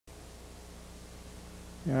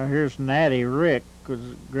You know, here's Natty Rick,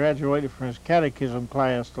 who graduated from his catechism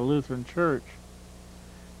class to Lutheran Church.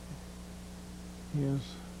 He is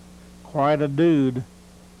quite a dude.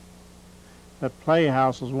 That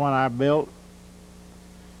playhouse was one I built.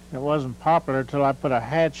 It wasn't popular till I put a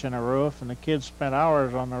hatch in the roof, and the kids spent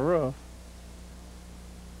hours on the roof.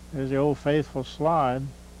 There's the old faithful slide.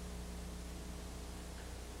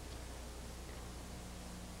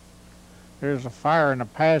 There's a fire in the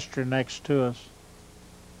pasture next to us.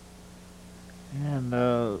 And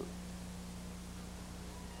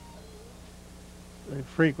they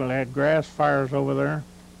frequently had grass fires over there.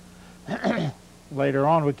 Later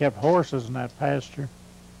on, we kept horses in that pasture.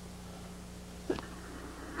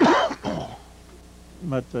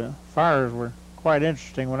 But the fires were quite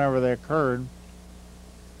interesting whenever they occurred.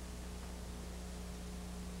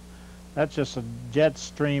 That's just a jet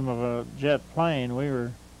stream of a jet plane. We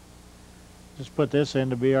were just put this in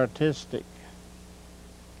to be artistic.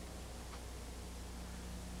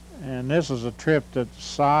 And this is a trip that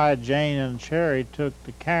Cy, Jane, and Cherry took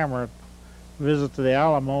the camera to visit to the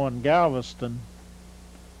Alamo in Galveston.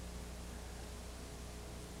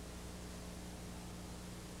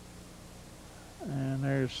 And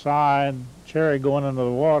there's Cy and Cherry going into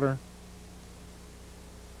the water.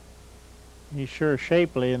 He's sure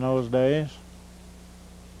shapely in those days.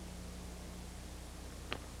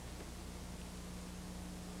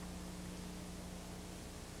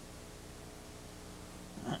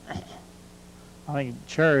 I think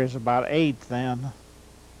Cherry's about 8 then.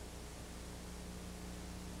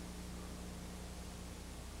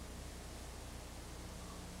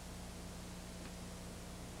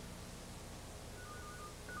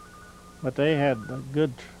 But they had a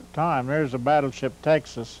good time. There's a battleship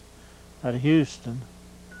Texas at Houston.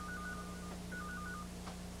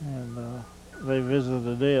 And they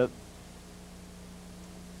visited it.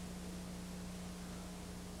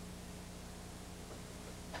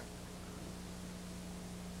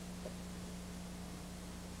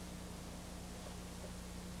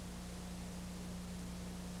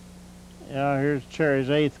 Yeah, here's Cherry's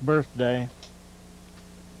 8th birthday.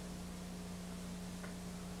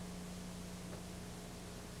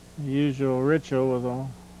 The usual ritual with all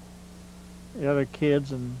the other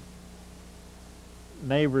kids and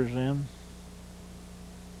neighbors in.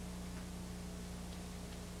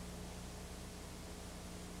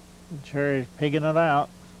 And Cherry's pigging it out.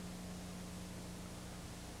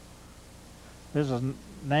 This is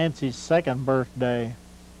Nancy's 2nd birthday.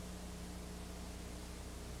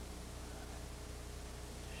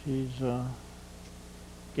 She's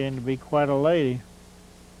getting to be quite a lady.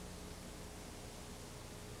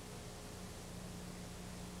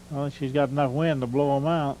 Well, she's got enough wind to blow them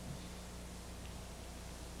out.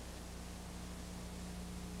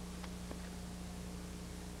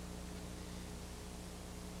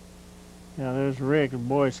 Yeah, there's Rick, the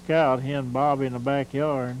Boy Scout, he and Bobby in the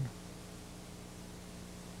backyard.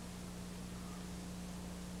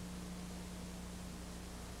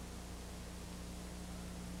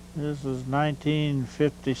 This is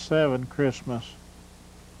 1957 Christmas.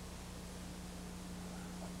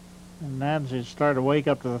 And Nancy started to wake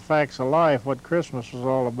up to the facts of life, what Christmas was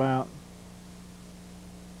all about.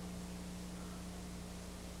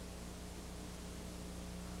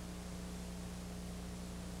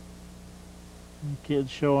 And the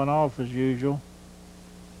kids showing off as usual.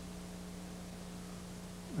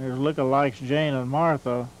 There's lookalikes Jane and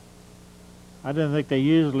Martha. I didn't think they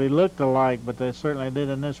usually looked alike, but they certainly did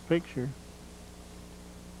in this picture.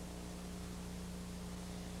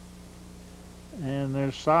 And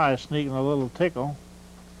there's Cy sneaking a little tickle.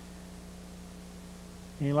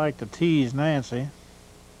 He liked to tease Nancy.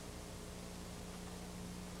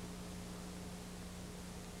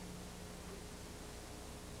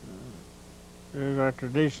 There's our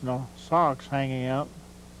traditional socks hanging up.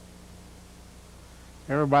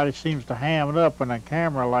 Everybody seems to ham it up when the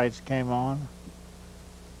camera lights came on.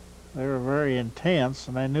 They were very intense,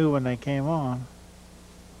 and they knew when they came on.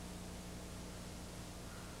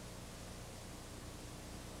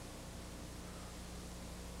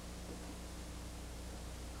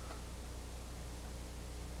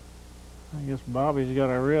 I guess Bobby's got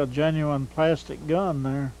a real genuine plastic gun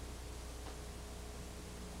there.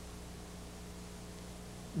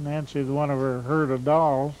 Nancy's one of her herd of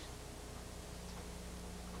dolls.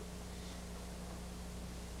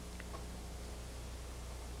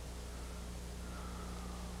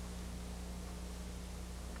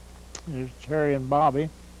 There's Cherry and Bobby.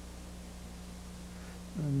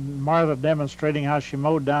 And Martha demonstrating how she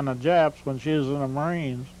mowed down the Japs when she was in the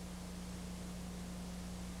Marines.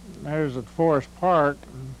 There's at Forest Park,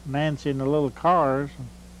 Nancy in the little cars.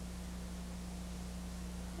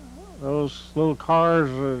 those little cars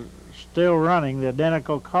are still running, the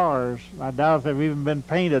identical cars. I doubt if they've even been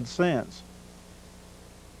painted since.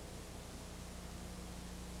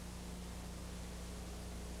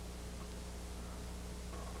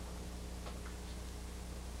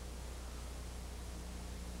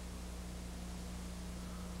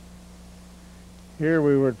 Here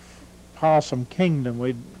we were at Possum Kingdom.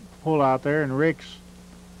 We'd pull out there, and Rick's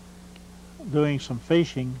doing some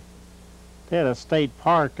fishing. They had a state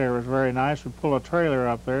park there. It was very nice. We'd pull a trailer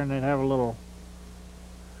up there, and they'd have a little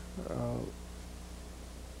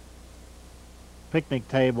picnic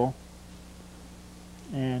table,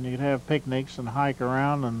 and you could have picnics and hike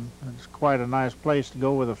around, and it's quite a nice place to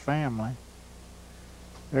go with a family.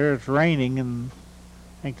 There it's raining, and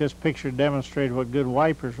I think this picture demonstrated what good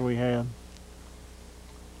wipers we had.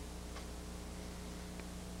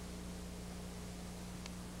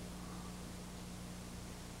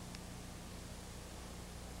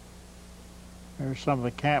 There's some of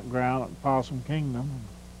the campground at Possum Kingdom.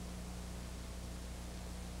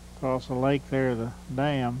 Across the lake there, the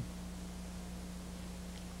dam.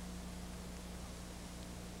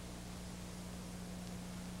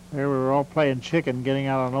 There we were all playing chicken, getting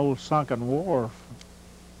out an old sunken wharf.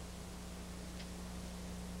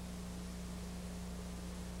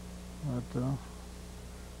 But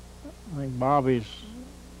I think Bobby's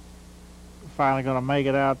finally going to make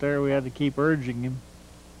it out there. We had to keep urging him.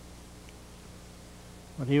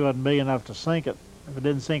 But he wasn't big enough to sink it. If it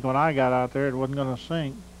didn't sink when I got out there, it wasn't going to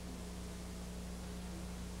sink.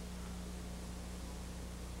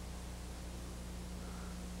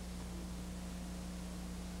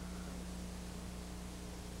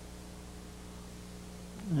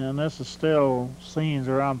 And this is still scenes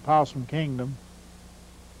around Possum Kingdom.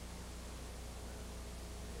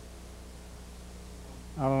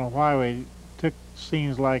 I don't know why we took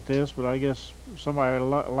scenes like this, but I guess somebody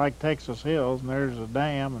liked Texas Hills, and there's a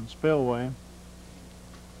dam and spillway.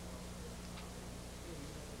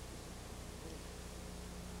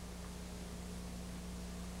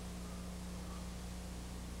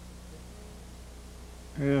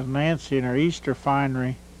 There's Nancy in her Easter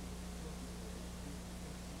finery.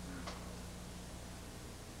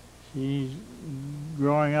 She's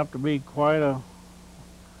growing up to be quite a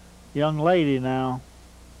young lady now.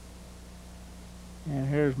 And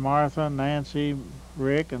here's Martha, Nancy,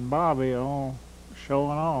 Rick, and Bobby all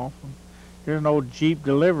showing off. Here's an old Jeep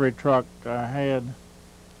delivery truck I had.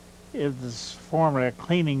 It was formerly a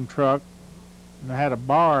cleaning truck, and it had a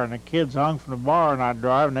bar, and the kids hung from the bar, and I'd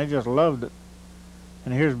drive, and they just loved it.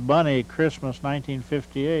 And here's Bunny, Christmas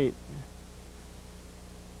 1958.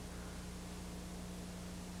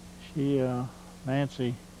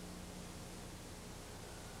 Nancy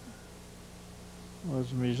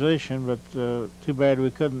was a musician, but too bad we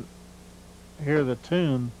couldn't hear the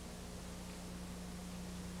tune.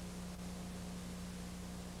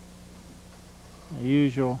 The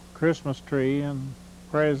usual Christmas tree and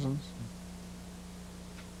presents.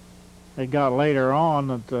 It got later on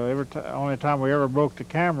that only time we ever broke the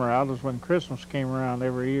camera out was when Christmas came around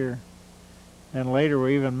every year. And later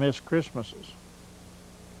we even missed Christmases.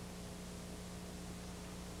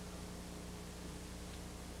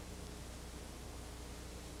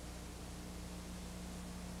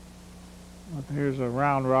 But here's a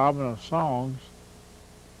round robin of songs.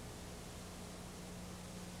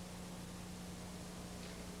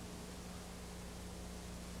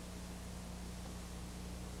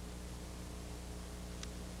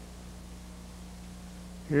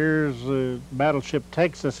 Here's the battleship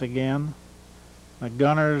Texas again. The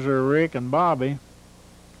gunners are Rick and Bobby.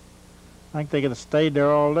 I think they could have stayed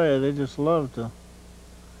there all day. They just loved to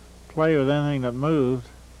play with anything that moved.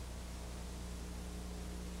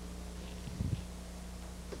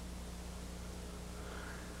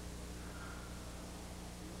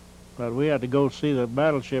 But we had to go see the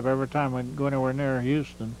battleship every time we'd go anywhere near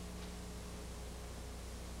Houston.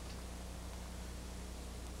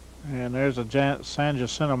 And there's a San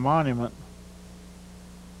Jacinto monument.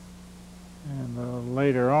 And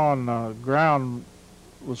later on, the ground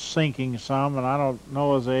was sinking some, and I don't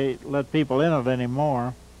know as they let people in it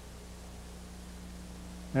anymore.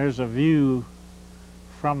 There's a view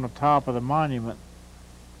from the top of the monument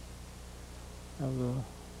of the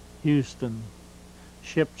Houston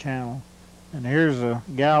ship channel. And here's the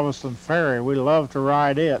Galveston ferry. We love to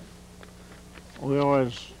ride it. We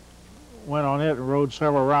always went on it and rode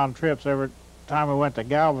several round trips every time we went to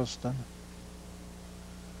Galveston.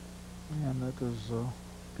 And it was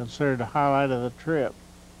considered the highlight of the trip.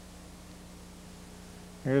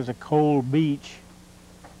 Here's a cold beach.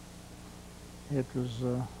 It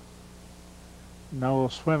was no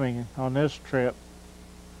swimming on this trip.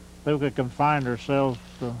 So we confined ourselves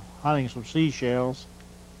to hunting some seashells.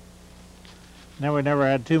 And then we never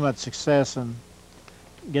had too much success in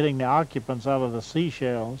getting the occupants out of the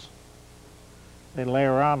seashells. They lay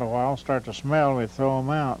around a while, start to smell, and we throw them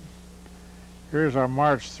out. Here's our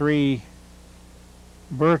March 3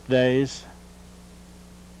 birthdays.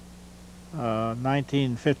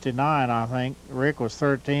 1959, I think. Rick was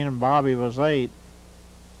 13 and Bobby was 8.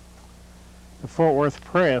 The Fort Worth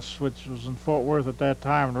Press, which was in Fort Worth at that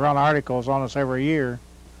time, run articles on us every year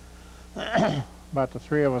about the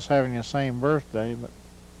three of us having the same birthday, but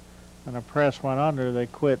when the press went under, they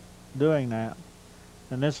quit doing that.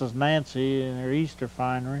 And this is Nancy in her Easter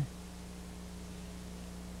finery.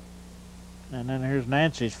 And then here's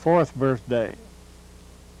Nancy's 4th birthday.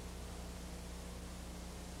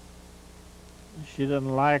 She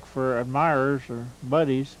doesn't like for admirers or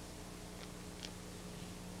buddies.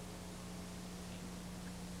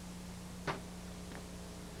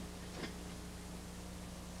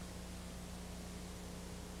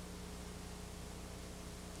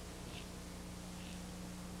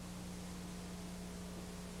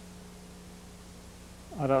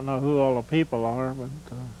 I don't know who all the people are, but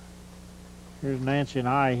here's Nancy in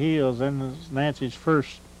high heels. Then it's Nancy's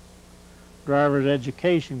first driver's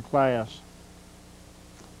education class.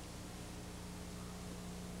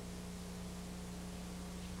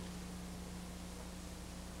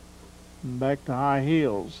 And back to high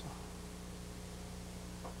heels.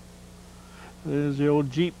 There's the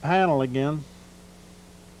old Jeep panel again.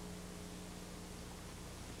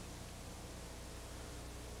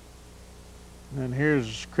 And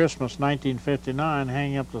here's Christmas 1959,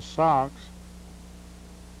 hanging up the socks.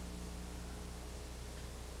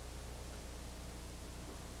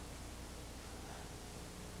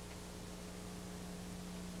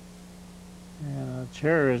 And the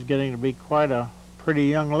chair is getting to be quite a pretty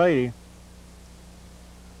young lady.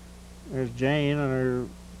 There's Jane in her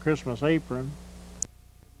Christmas apron.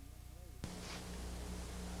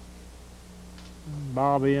 And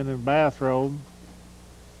Bobby in his bathrobe.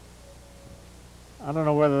 I don't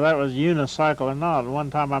know whether that was a unicycle or not.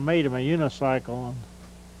 One time I made him a unicycle, and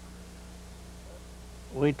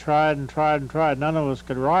we tried and tried and tried. None of us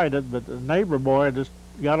could ride it, but the neighbor boy just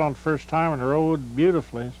got on the first time and rode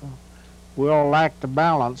beautifully. So we all lacked the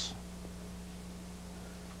balance.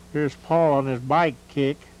 Here's Paul on his bike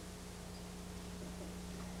kick.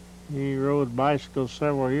 He rode bicycles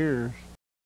several years.